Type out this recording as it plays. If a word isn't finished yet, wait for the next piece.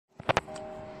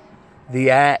The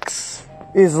axe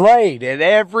is laid at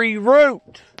every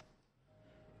root.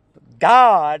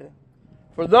 God,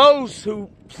 for those who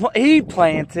He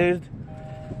planted,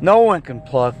 no one can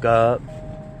pluck up.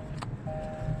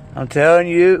 I'm telling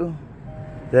you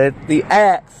that the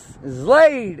axe is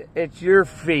laid at your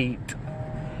feet.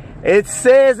 It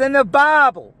says in the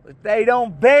Bible, if they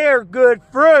don't bear good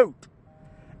fruit,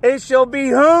 it shall be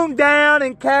hewn down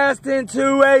and cast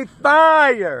into a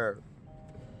fire.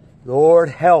 Lord,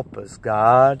 help us,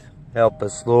 God. Help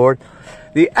us, Lord.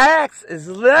 The axe is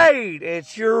laid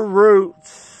at your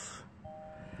roots.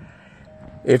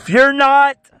 If you're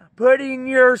not putting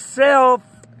yourself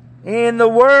in the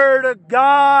Word of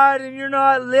God and you're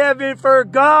not living for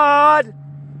God,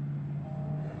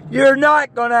 you're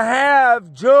not going to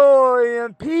have joy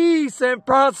and peace and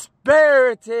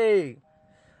prosperity.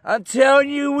 I'm telling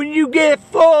you, when you get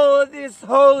full of this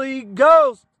Holy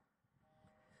Ghost,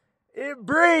 it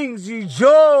brings you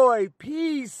joy,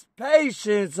 peace,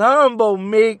 patience, humble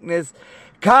meekness,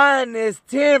 kindness,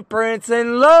 temperance,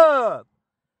 and love.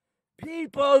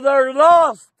 People that are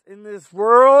lost in this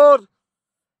world,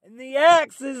 and the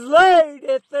axe is laid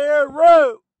at their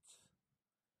roots.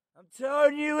 I'm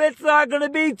telling you, it's not going to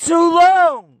be too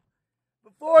long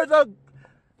before the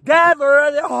gatherer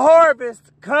of the harvest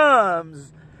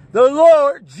comes. The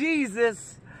Lord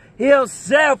Jesus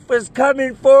Himself is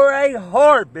coming for a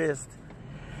harvest.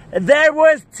 And there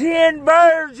was 10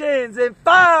 virgins and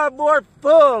 5 were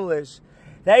foolish.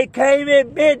 They came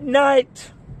at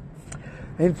midnight.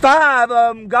 And 5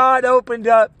 of them God opened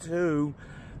up to.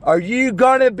 Are you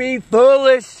going to be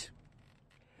foolish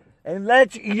and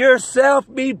let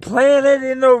yourself be planted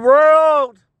in the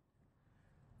world?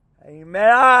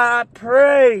 Amen. I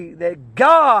pray that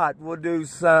God will do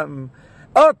something.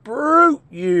 Uproot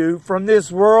you from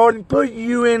this world and put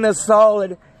you in a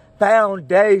solid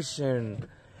foundation.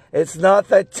 It's not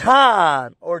the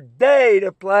time or day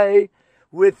to play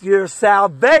with your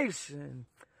salvation.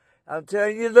 I'm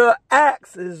telling you, the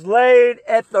axe is laid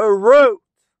at the root.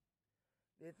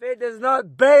 If it does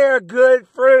not bear good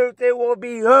fruit, it will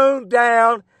be hewn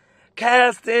down,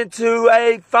 cast into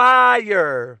a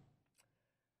fire.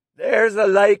 There's a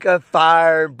lake of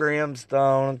fire and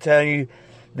brimstone. I'm telling you,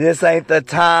 this ain't the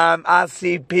time I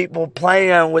see people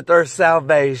playing with their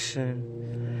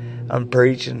salvation. I'm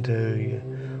preaching to you.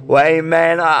 Well,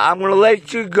 amen. I'm going to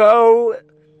let you go.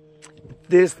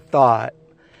 This thought.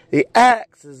 The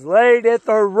axe is laid at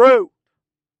the root.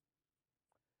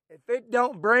 If it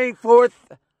don't bring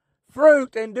forth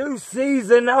fruit in due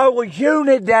season, I will hew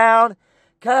it down,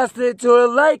 cast it into a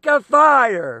lake of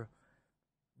fire.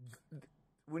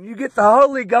 When you get the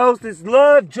Holy Ghost, it's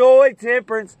love, joy,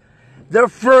 temperance, the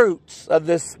fruits of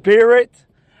the Spirit.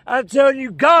 I'm telling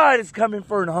you, God is coming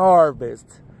for an harvest.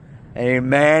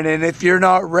 Amen. And if you're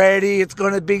not ready, it's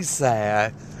going to be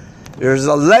sad. There's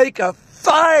a lake of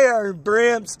fire and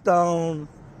brimstone.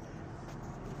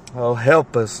 Oh,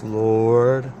 help us,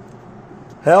 Lord.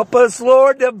 Help us,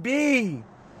 Lord, to be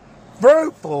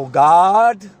fruitful,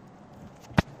 God.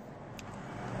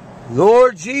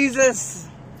 Lord Jesus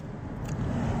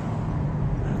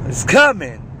is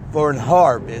coming for an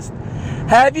harvest.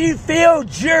 Have you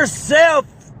filled yourself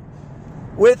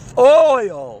with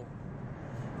oil,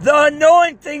 the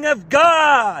anointing of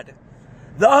God,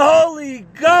 the Holy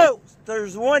Ghost?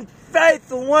 There's one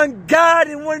faith, one God,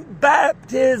 and one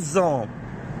baptism.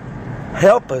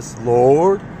 Help us,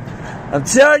 Lord. I'm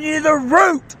telling you, the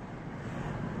root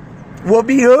will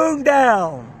be hewn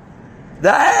down.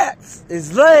 The axe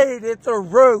is laid at the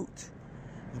root.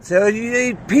 I'm telling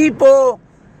you, people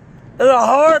of the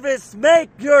harvest, make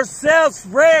yourselves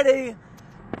ready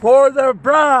for the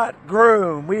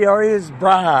bridegroom. We are His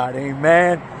bride,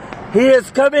 amen. He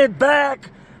is coming back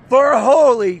for a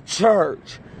holy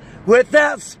church,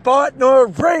 without spot nor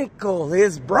wrinkle,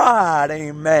 His bride,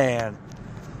 amen.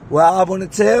 Well, I want to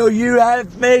tell you,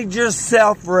 I've made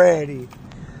yourself ready.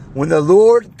 When the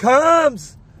Lord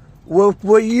comes, what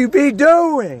will you be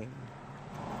doing?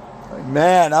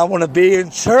 Amen. I want to be in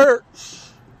church.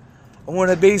 I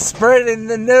want to be spreading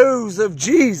the news of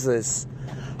Jesus.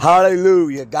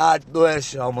 Hallelujah. God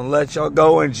bless you. I'm going to let y'all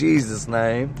go in Jesus'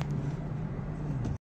 name.